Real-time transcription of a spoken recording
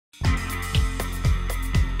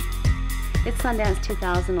It's Sundance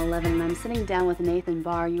 2011, and I'm sitting down with Nathan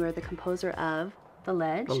Barr. You are the composer of The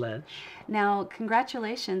Ledge. The Ledge. Now,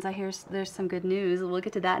 congratulations. I hear there's some good news. We'll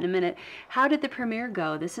get to that in a minute. How did the premiere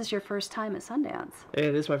go? This is your first time at Sundance.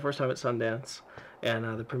 It is my first time at Sundance,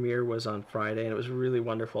 and the premiere was on Friday, and it was really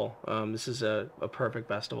wonderful. This is a perfect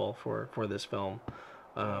festival for this film.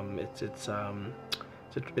 It's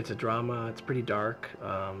a drama. It's pretty dark.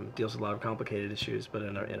 Deals with a lot of complicated issues, but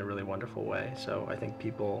in a really wonderful way. So I think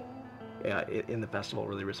people in the festival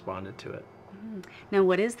really responded to it. Now,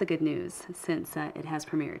 what is the good news since it has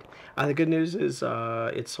premiered? The good news is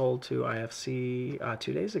it sold to IFC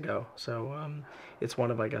 2 days ago. So it's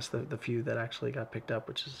one of, I guess, the few that actually got picked up,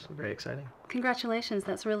 which is very exciting. Congratulations.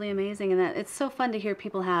 That's really amazing. And it's so fun to hear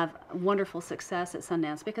people have wonderful success at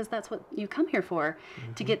Sundance, because that's what you come here for,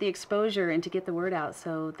 to get the exposure and to get the word out.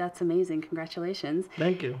 So that's amazing. Congratulations.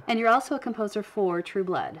 Thank you. And you're also a composer for True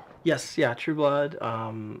Blood. Yes, yeah, True Blood.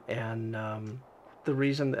 The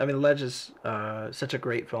reason, I mean, The Ledge is such a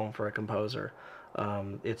great film for a composer.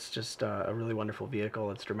 It's just a really wonderful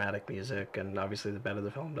vehicle. It's dramatic music, and obviously the better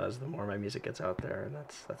the film does, the more my music gets out there, and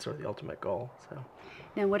that's sort of the ultimate goal. So.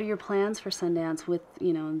 Now, what are your plans for Sundance with,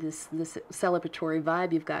 you know, this celebratory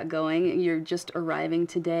vibe you've got going? You're just arriving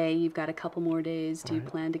today. You've got a couple more days. Do you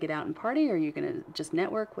plan to get out and party, or are you going to just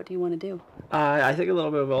network? What do you want to do? I think a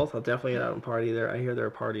little bit of both. I'll definitely get out and party. I hear there are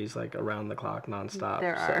parties like around the clock, nonstop.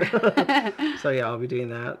 There are. So yeah, I'll be doing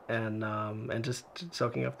that, and just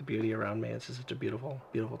soaking up the beauty around me. It's just such a beautiful,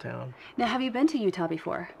 beautiful town. Now, have you been to Utah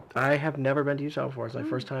before? I have never been to Utah before. It's my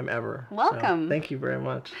first time ever. Welcome. So, thank you very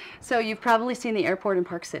much. So you've probably seen the airport in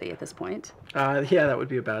Park City at this point. Yeah, that would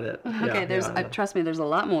be about it. Okay, Yeah, trust me, there's a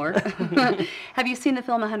lot more. Have you seen the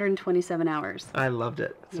film 127 Hours? I loved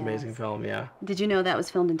it. It's an amazing film, yeah. Did you know that was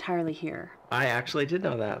filmed entirely here? I actually did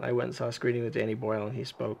know that. I went and saw a screening with Danny Boyle, and he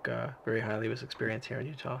spoke very highly of his experience here in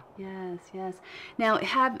Utah. Yes, yes. Now,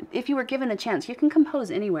 if you were given the chance, you can compose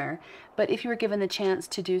anywhere, but if you were given the chance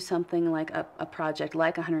to do something like a project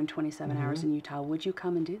like 127 Hours in Utah, would you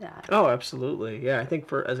come and do that? Oh, absolutely. Yeah, I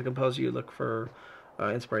think as a composer, you look for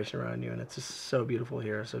inspiration around you, and it's just so beautiful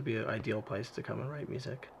here, so it'd be an ideal place to come and write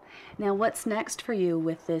music. Now, what's next for you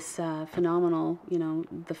with this phenomenal,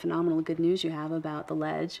 the phenomenal good news you have about The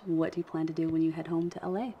Ledge? What do you plan to do when you head home to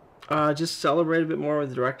LA? Just celebrate a bit more with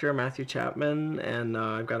the director, Matthew Chapman, and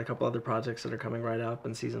I've got a couple other projects that are coming right up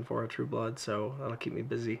in season 4 of True Blood, so that'll keep me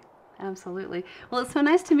busy. Absolutely. Well, it's so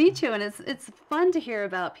nice to meet you, and it's fun to hear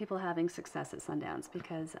about people having success at Sundance,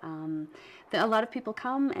 because a lot of people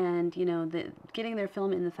come, and getting their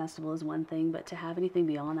film in the festival is one thing, but to have anything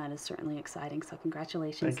beyond that is certainly exciting. So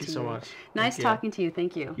congratulations. Thank you so much. Nice talking to you.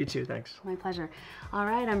 Thank you. You too. Thanks. My pleasure. All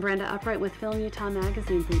right, I'm Brenda Upright with Film Utah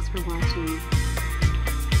Magazine. Thanks for watching.